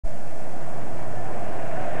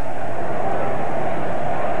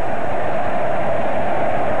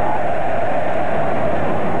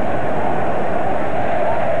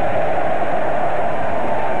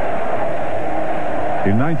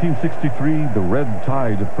1963, the red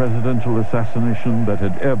tide of presidential assassination that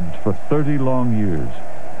had ebbed for 30 long years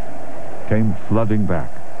came flooding back.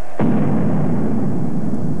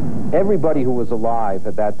 Everybody who was alive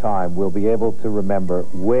at that time will be able to remember,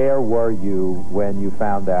 where were you when you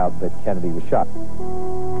found out that Kennedy was shot? It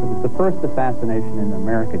was the first assassination in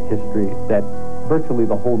American history that virtually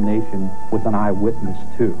the whole nation was an eyewitness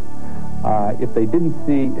to. If they didn't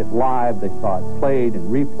see it live, they saw it played and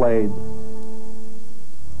replayed.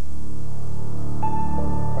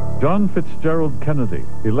 John Fitzgerald Kennedy,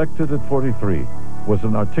 elected at 43, was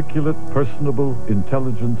an articulate, personable,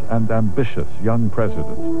 intelligent, and ambitious young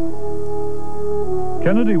president.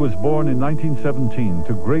 Kennedy was born in 1917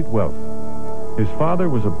 to great wealth. His father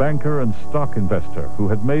was a banker and stock investor who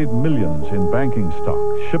had made millions in banking stock,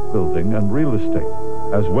 shipbuilding, and real estate,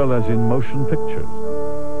 as well as in motion pictures.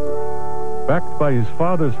 Backed by his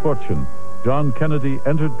father's fortune, John Kennedy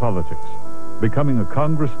entered politics, becoming a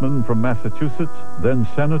congressman from Massachusetts, then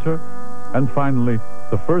senator, and finally,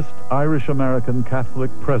 the first Irish-American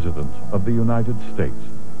Catholic president of the United States.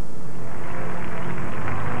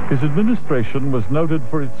 His administration was noted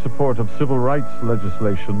for its support of civil rights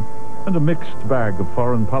legislation and a mixed bag of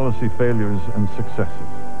foreign policy failures and successes.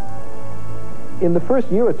 In the first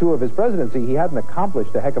year or two of his presidency, he hadn't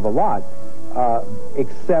accomplished a heck of a lot,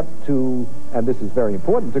 except to, and this is very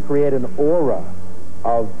important, to create an aura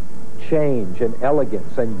of change and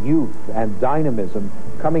elegance and youth and dynamism.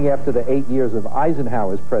 Coming after the 8 years of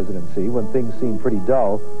Eisenhower's presidency, when things seemed pretty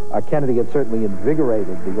dull, Kennedy had certainly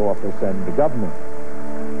invigorated the office and the government.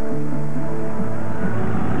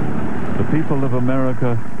 The people of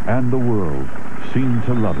America and the world seemed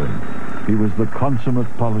to love him. He was the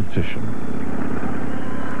consummate politician.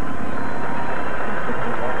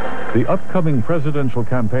 The upcoming presidential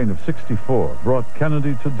campaign of '64 brought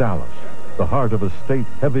Kennedy to Dallas, the heart of a state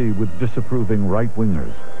heavy with disapproving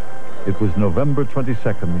right-wingers. It was November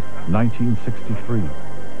 22nd, 1963.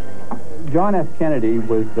 John F. Kennedy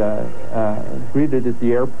was greeted at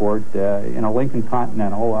the airport in a Lincoln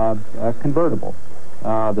Continental convertible.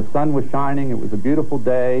 The sun was shining. It was a beautiful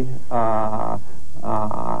day.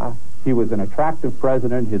 He was an attractive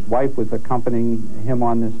president. His wife was accompanying him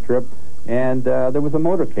on this trip. And there was a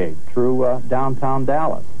motorcade through downtown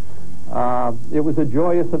Dallas. It was a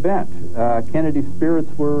joyous event. Kennedy's spirits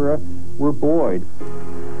were buoyed.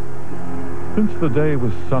 Since the day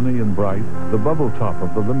was sunny and bright, the bubble top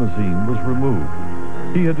of the limousine was removed.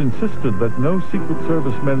 He had insisted that no Secret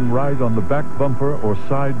Service men ride on the back bumper or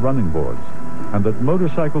side running boards, and that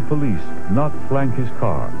motorcycle police not flank his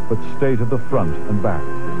car, but stay to the front and back.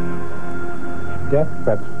 Death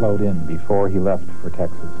threats flowed in before he left for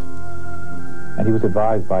Texas, and he was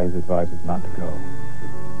advised by his advisors not to go.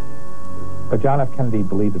 But John F. Kennedy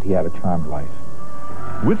believed that he had a charmed life.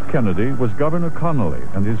 With Kennedy was Governor Connolly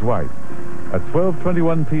and his wife. At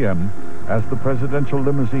 12:21 p.m., as the presidential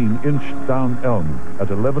limousine inched down Elm at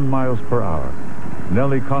 11 miles per hour,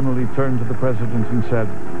 Nellie Connolly turned to the president and said,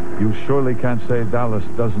 "You surely can't say Dallas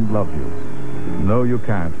doesn't love you." "No, you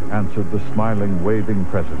can't," answered the smiling, waving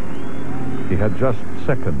president. He had just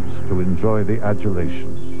seconds to enjoy the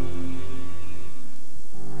adulation.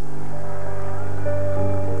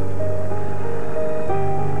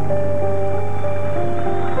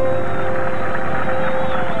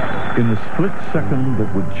 In a split second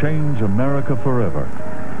that would change America forever,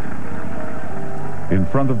 in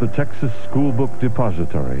front of the Texas School Book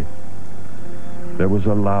Depository, there was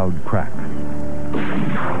a loud crack.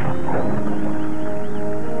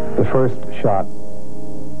 The first shot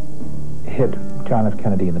hit John F.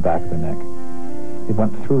 Kennedy in the back of the neck. It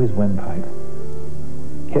went through his windpipe,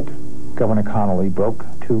 hit Governor Connolly, broke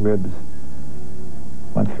 2 ribs,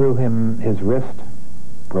 went through his wrist,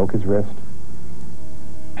 broke his wrist,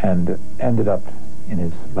 and ended up in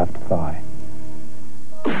his left thigh.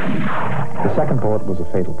 The second bullet was a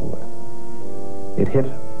fatal bullet. It hit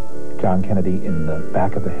John Kennedy in the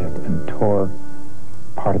back of the head and tore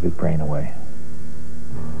part of his brain away.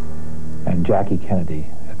 And Jackie Kennedy,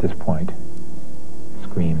 at this point,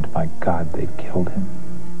 screamed, "My God, they've killed him."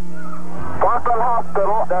 Parkland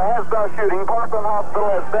Hospital, there has been a shooting. Parkland Hospital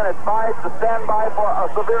has been advised to stand by for a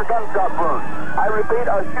severe gunshot wound. I repeat,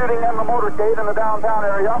 a shooting in the motorcade in the downtown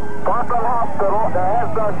area. Parkland Hospital, there has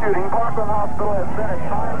been a shooting. Parkland Hospital has been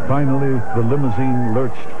advised. Finally, the limousine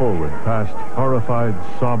lurched forward past horrified,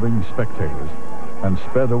 sobbing spectators and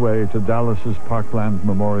sped away to Dallas's Parkland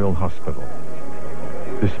Memorial Hospital.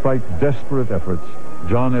 Despite desperate efforts,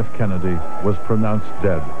 John F. Kennedy was pronounced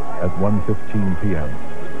dead at 1:15 p.m.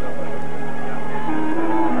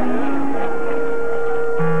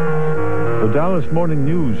 The The Dallas Morning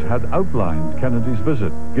News had outlined Kennedy's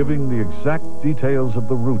visit, giving the exact details of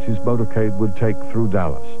the route his motorcade would take through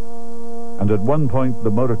Dallas. And at one point, the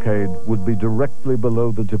motorcade would be directly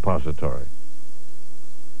below the depository.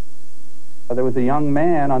 There was a young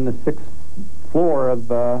man on the 6th floor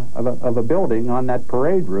of a building on that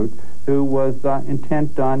parade route who was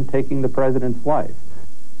intent on taking the president's life.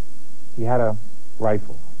 He had a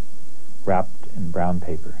rifle wrapped in brown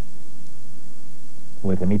paper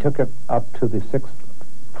with him. He took it up to the 6th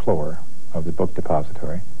floor of the book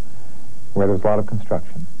depository, where there was a lot of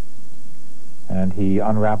construction, and he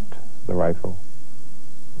unwrapped the rifle,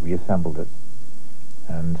 reassembled it,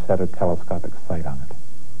 and set a telescopic sight on it.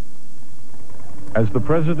 As the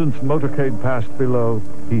president's motorcade passed below,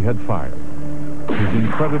 he had fired. His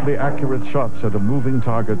incredibly accurate shots at a moving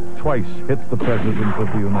target twice hit the president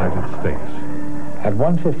of the United States. At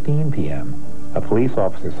 1:15 p.m., a police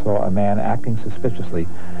officer saw a man acting suspiciously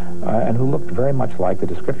and who looked very much like the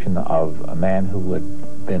description of a man who had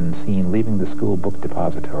been seen leaving the school book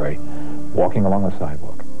depository, walking along the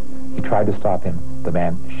sidewalk. He tried to stop him. The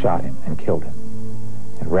man shot him and killed him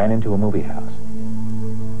and ran into a movie house.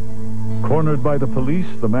 Cornered by the police,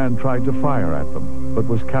 the man tried to fire at them, but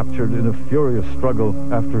was captured in a furious struggle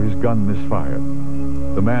after his gun misfired.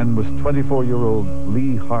 The man was 24-year-old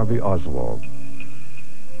Lee Harvey Oswald.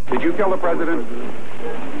 Did you kill the president?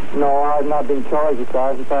 No, I've not been charged with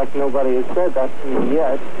that. In fact, nobody has said that to me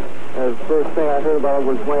yet. The first thing I heard about it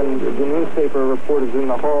was when the newspaper reporters in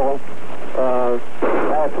the hall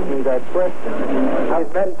asked me that question.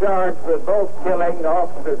 I've been charged with both killing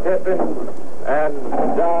Officer Tippin and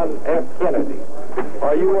John F. Kennedy.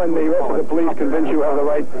 Are you and the rest of the police convinced you are the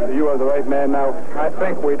right man now? I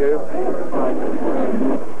think we do.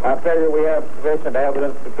 I figure we have sufficient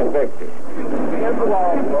evidence to convict you.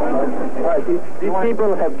 These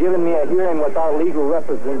people have given me a hearing without legal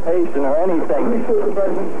representation or anything.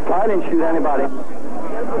 I didn't shoot anybody.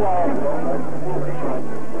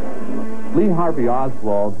 Lee Harvey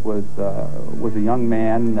Oswald was a young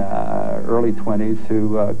man, early 20s,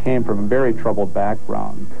 who came from a very troubled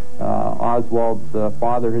background. Oswald's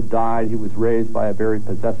father had died. He was raised by a very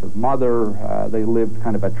possessive mother. They lived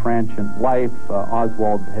kind of a transient life.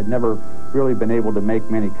 Oswald had never really been able to make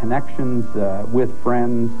many connections with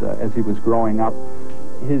friends as he was growing up.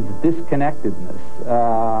 His disconnectedness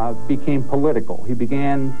became political. He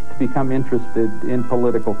began to become interested in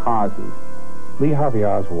political causes. Lee Harvey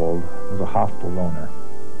Oswald was a hostile loner.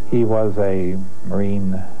 He was a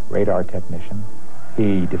Marine radar technician.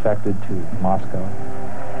 He defected to Moscow.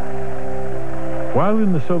 While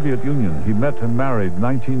in the Soviet Union, he met and married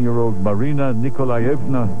 19-year-old Marina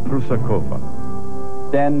Nikolaevna Prusakova.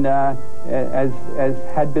 Then, as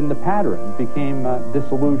had been the pattern, became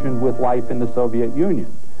disillusioned with life in the Soviet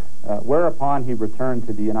Union, whereupon he returned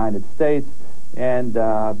to the United States and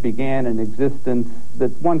began an existence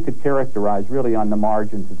that one could characterize really on the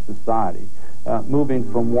margins of society, moving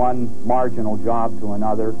from one marginal job to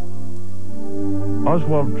another.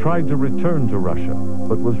 Oswald tried to return to Russia,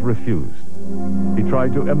 but was refused. He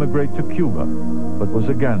tried to emigrate to Cuba, but was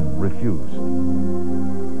again refused.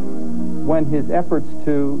 When his efforts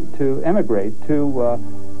to emigrate to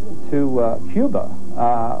Cuba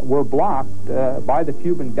were blocked by the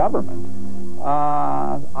Cuban government,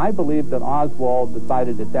 I believe that Oswald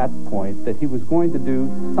decided at that point that he was going to do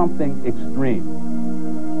something extreme.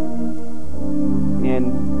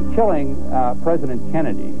 In killing President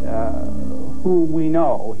Kennedy, who we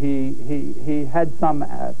know he had some,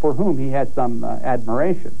 for whom he had some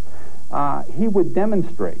admiration, he would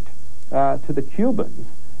demonstrate to the Cubans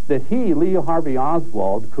that he, Lee Harvey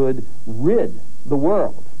Oswald, could rid the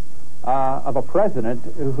world of a president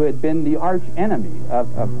who had been the arch enemy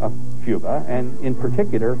of Cuba, and in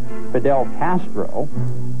particular Fidel Castro,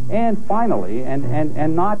 and finally,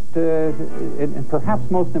 and not, and perhaps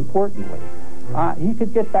most importantly, he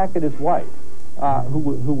could get back at his wife,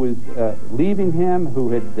 who was leaving him, who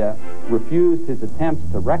had refused his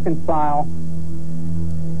attempts to reconcile.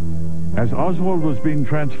 As Oswald was being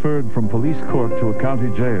transferred from police court to a county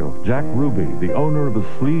jail, Jack Ruby, the owner of a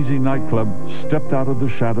sleazy nightclub, stepped out of the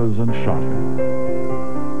shadows and shot him.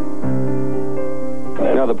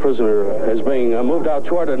 Now the prisoner is being moved out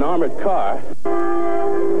toward an armored car.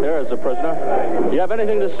 There is the prisoner. Do you have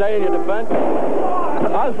anything to say in your defense?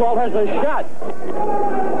 Oswald has been shot.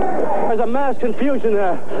 There's a mass confusion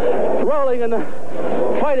there, rolling and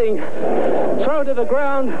fighting, thrown to the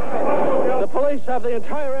ground. The police have the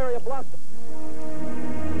entire area blocked.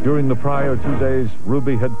 During the prior 2 days,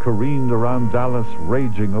 Ruby had careened around Dallas,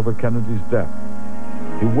 raging over Kennedy's death.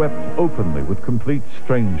 He wept openly with complete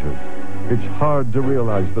strangers. It's hard to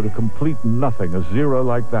realize that a complete nothing, a zero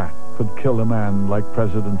like that, could could kill a man like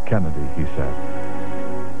President Kennedy, he said.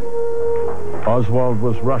 Oswald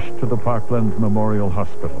was rushed to the Parkland Memorial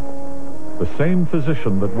Hospital. The same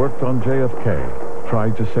physician that worked on JFK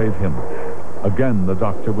tried to save him. Again, the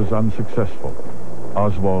doctor was unsuccessful.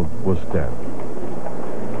 Oswald was dead.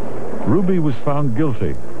 Ruby was found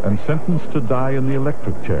guilty and sentenced to die in the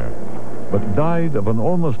electric chair, but died of an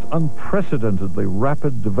almost unprecedentedly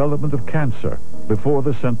rapid development of cancer before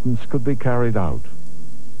the sentence could be carried out.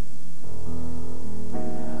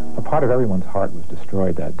 A part of everyone's heart was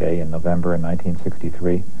destroyed that day in November in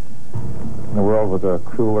 1963. And the world was a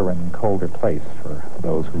crueler and colder place for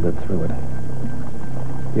those who lived through it.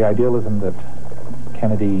 The idealism that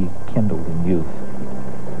Kennedy kindled in youth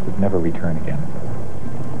would never return again.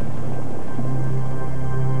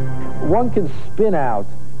 One can spin out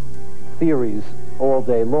theories all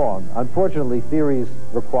day long. Unfortunately, theories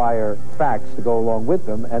require facts to go along with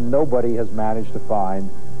them, and nobody has managed to find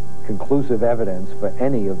conclusive evidence for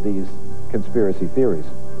any of these conspiracy theories.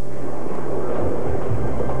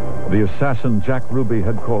 The assassin Jack Ruby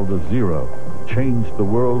had called a zero changed the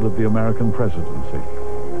world of the American presidency.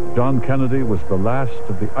 John Kennedy was the last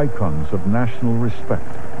of the icons of national respect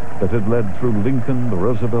that had led through Lincoln, the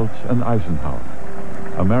Roosevelts, and Eisenhower.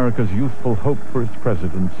 America's youthful hope for its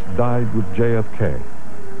presidents died with JFK,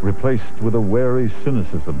 replaced with a wary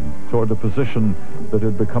cynicism toward a position that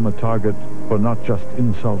had become a target for not just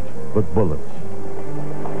insult, but bullets.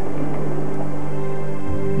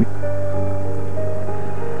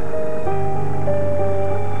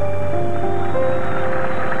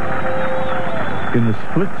 In a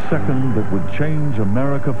split second that would change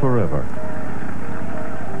America forever,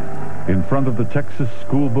 in front of the Texas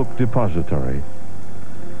School Book Depository,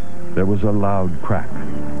 there was a loud crack.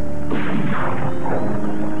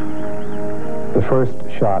 The first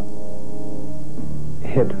shot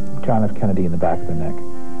hit John F. Kennedy in the back of the neck.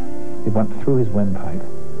 It went through his windpipe,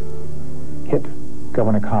 hit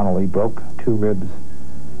Governor Connolly, broke 2 ribs,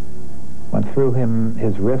 went through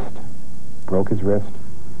his wrist, broke his wrist,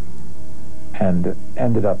 and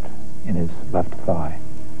ended up in his left thigh.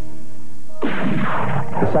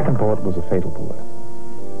 The second bullet was a fatal bullet.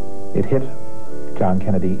 It hit John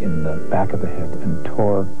Kennedy in the back of the head and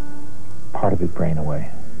tore part of his brain away.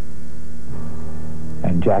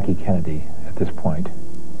 And Jackie Kennedy, at this point,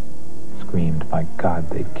 screamed, "My God,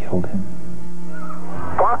 they've killed him."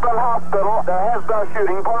 Parkland Hospital, there has been a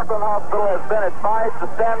shooting. Parkland Hospital has been advised to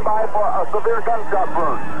stand by for a severe gunshot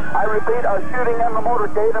wound. I repeat, a shooting in the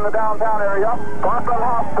motorcade in the downtown area. Parkland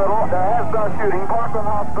Hospital, there has been a shooting. Parkland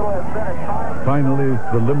Hospital has been advised. Finally,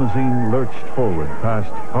 the limousine lurched forward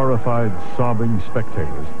past horrified, sobbing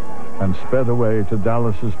spectators and sped away to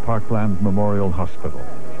Dallas's Parkland Memorial Hospital.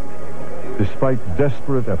 Despite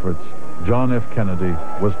desperate efforts, John F. Kennedy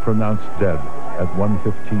was pronounced dead at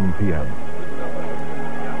 1:15 p.m.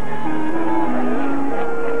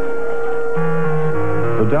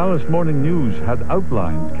 The Dallas Morning News had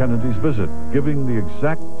outlined Kennedy's visit, giving the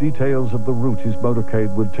exact details of the route his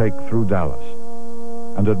motorcade would take through Dallas.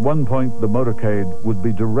 And at one point, the motorcade would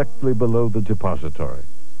be directly below the depository.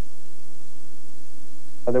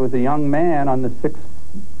 There was a young man on the 6th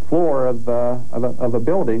floor of a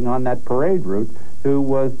building on that parade route who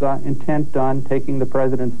was intent on taking the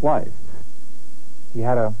president's life. He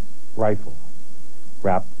had a rifle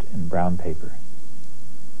wrapped in brown paper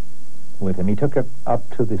with him. He took it up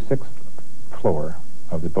to the 6th floor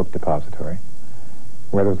of the book depository,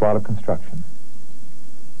 where there was a lot of construction.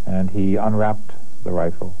 And he unwrapped the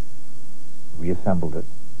rifle, reassembled it,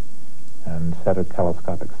 and set a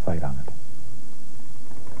telescopic sight on it.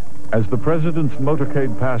 As the president's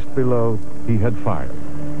motorcade passed below, he had fired.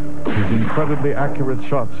 His incredibly accurate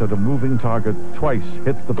shots at a moving target twice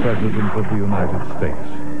hit the President of the United States.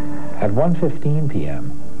 At 1:15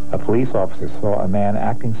 p.m., a police officer saw a man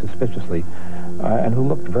acting suspiciously and who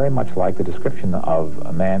looked very much like the description of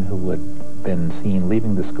a man who had been seen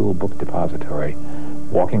leaving the school book depository,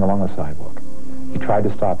 walking along the sidewalk. He tried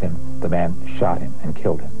to stop him. The man shot him and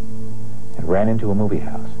killed him and ran into a movie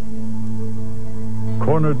house.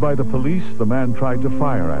 Cornered by the police, the man tried to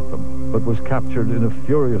fire at them, but was captured in a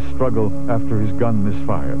furious struggle after his gun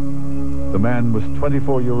misfired. The man was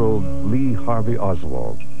 24-year-old Lee Harvey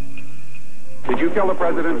Oswald. Did you kill the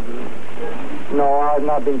president? No, I have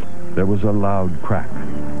not been. There was a loud crack.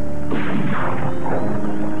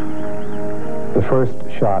 The first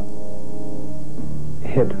shot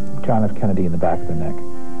hit John F. Kennedy in the back of the neck.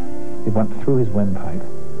 It went through his windpipe,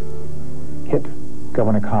 hit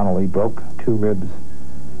Governor Connolly, broke 2 ribs,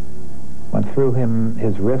 went through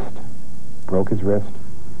his wrist, broke his wrist,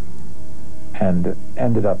 and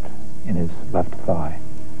ended up in his left thigh.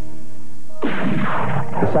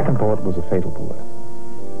 The second bullet was a fatal bullet.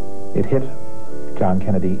 It hit John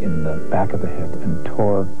Kennedy in the back of the head and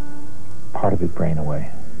tore part of his brain away.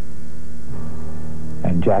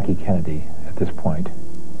 And Jackie Kennedy, at this point,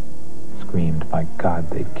 screamed, "My God,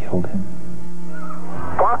 they've killed him."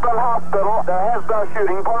 Parkland Hospital, there has been a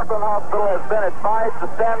shooting. Parkland Hospital has been advised to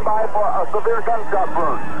stand by for a severe gunshot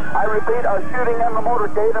wound. I repeat, a shooting in the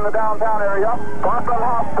motorcade in the downtown area. Parkland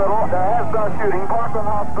Hospital, there has been a shooting. Parkland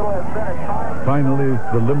Hospital has been advised. Finally,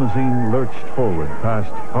 the limousine lurched forward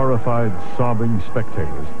past horrified, sobbing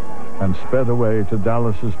spectators and sped away to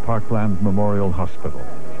Dallas's Parkland Memorial Hospital.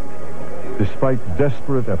 Despite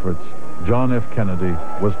desperate efforts, John F. Kennedy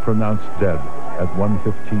was pronounced dead at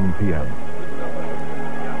 1:15 p.m.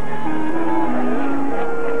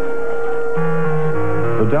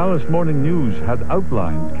 The Dallas Morning News had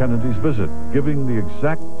outlined Kennedy's visit, giving the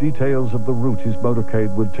exact details of the route his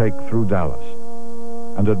motorcade would take through Dallas.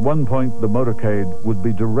 And at one point, the motorcade would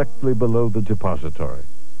be directly below the depository.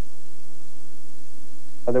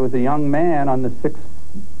 There was a young man on the 6th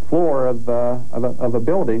floor of a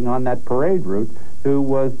building on that parade route who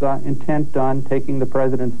was intent on taking the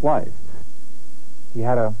president's life. He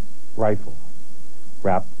had a rifle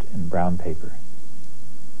wrapped in brown paper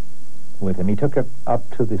with him. He took it up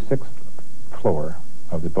to the 6th floor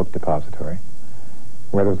of the book depository,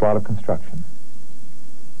 where there was a lot of construction,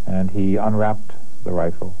 and he unwrapped the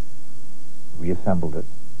rifle, reassembled it,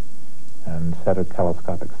 and set a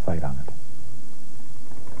telescopic sight on it.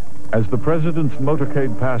 As the president's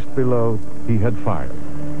motorcade passed below, he had fired.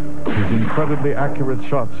 His incredibly accurate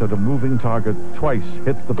shots at a moving target twice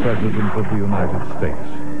hit the President of the United States.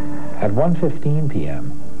 At 1:15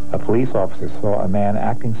 p.m., a police officer saw a man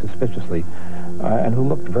acting suspiciously and who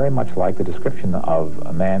looked very much like the description of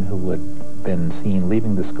a man who had been seen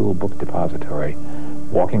leaving the school book depository,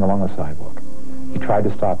 walking along the sidewalk. He tried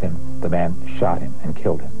to stop him. The man shot him and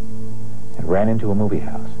killed him and ran into a movie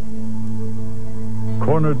house.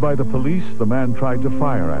 Cornered by the police, the man tried to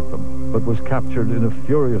fire at them, but was captured in a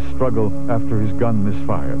furious struggle after his gun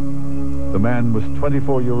misfired. The man was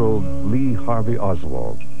 24-year-old Lee Harvey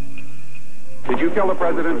Oswald. Did you kill the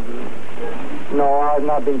president? No, I've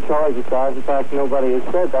not been charged with that. In fact, nobody has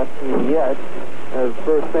said that to me yet. The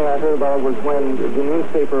first thing I heard about was when the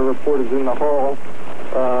newspaper reporters in the hall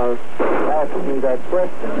asked me that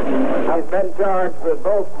question. I've been charged with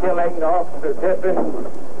both killing Officer Tippin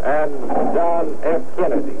and John F.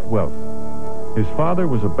 Kennedy. Wealth. His father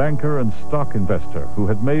was a banker and stock investor who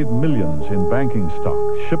had made millions in banking stock,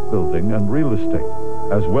 shipbuilding, and real estate,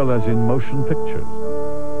 as well as in motion pictures.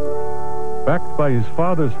 Backed by his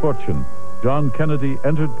father's fortune, John Kennedy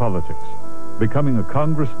entered politics, becoming a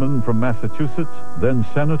congressman from Massachusetts, then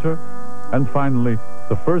senator, and finally,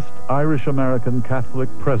 the first Irish-American Catholic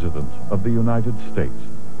president of the United States.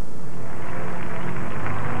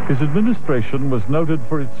 His administration was noted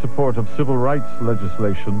for its support of civil rights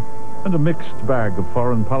legislation and a mixed bag of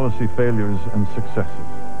foreign policy failures and successes.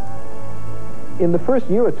 In the first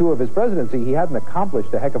year or two of his presidency, he hadn't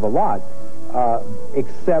accomplished a heck of a lot,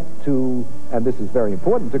 except to, and this is very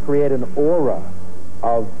important, to create an aura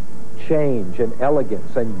of change and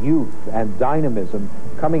elegance and youth and dynamism.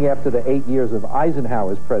 Coming after the 8 years of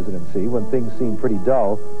Eisenhower's presidency, when things seemed pretty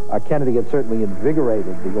dull, Kennedy had certainly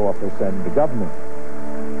invigorated the office and the government.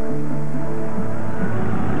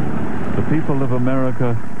 The people of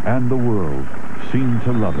America and the world seemed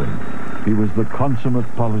to love him. He was the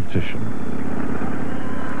consummate politician.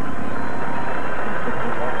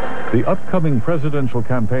 The upcoming presidential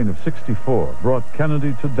campaign of '64 brought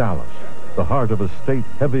Kennedy to Dallas, the heart of a state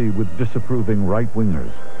heavy with disapproving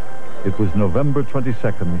right-wingers. It was November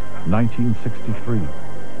 22nd, 1963.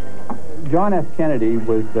 John F. Kennedy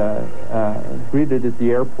was greeted at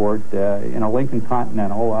the airport in a Lincoln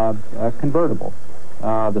Continental convertible.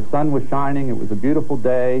 The sun was shining. It was a beautiful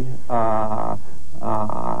day.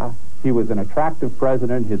 He was an attractive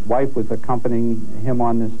president. His wife was accompanying him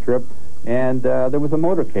on this trip. And there was a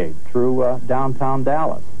motorcade through downtown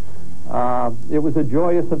Dallas. It was a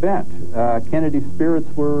joyous event. Kennedy's spirits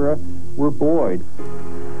were buoyed.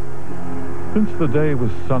 Since the day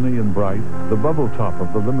was sunny and bright, the bubble top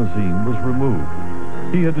of the limousine was removed.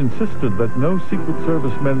 He had insisted that no Secret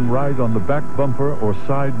Service men ride on the back bumper or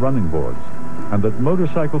side running boards, and that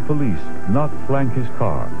motorcycle police not flank his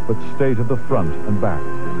car, but stay to the front and back.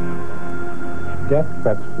 Death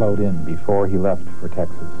threats flowed in before he left for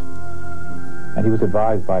Texas, and he was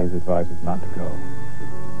advised by his advisors not to go.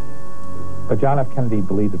 But John F. Kennedy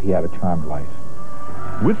believed that he had a charmed life.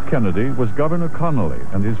 With Kennedy was Governor Connolly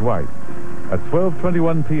and his wife. At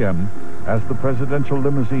 12:21 p.m., as the presidential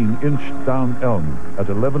limousine inched down Elm at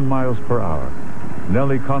 11 miles per hour,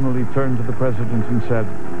 Nellie Connolly turned to the president and said,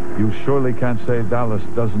 "You surely can't say Dallas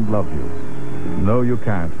doesn't love you." "No, you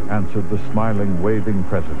can't," answered the smiling, waving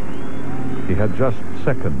president. He had just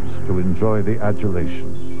seconds to enjoy the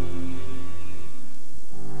adulation.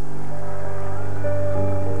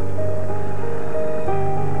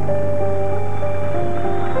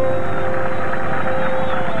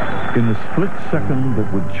 In a split second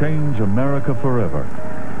that would change America forever,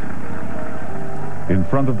 in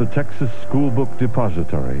front of the Texas School Book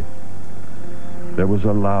Depository, there was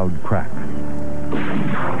a loud crack.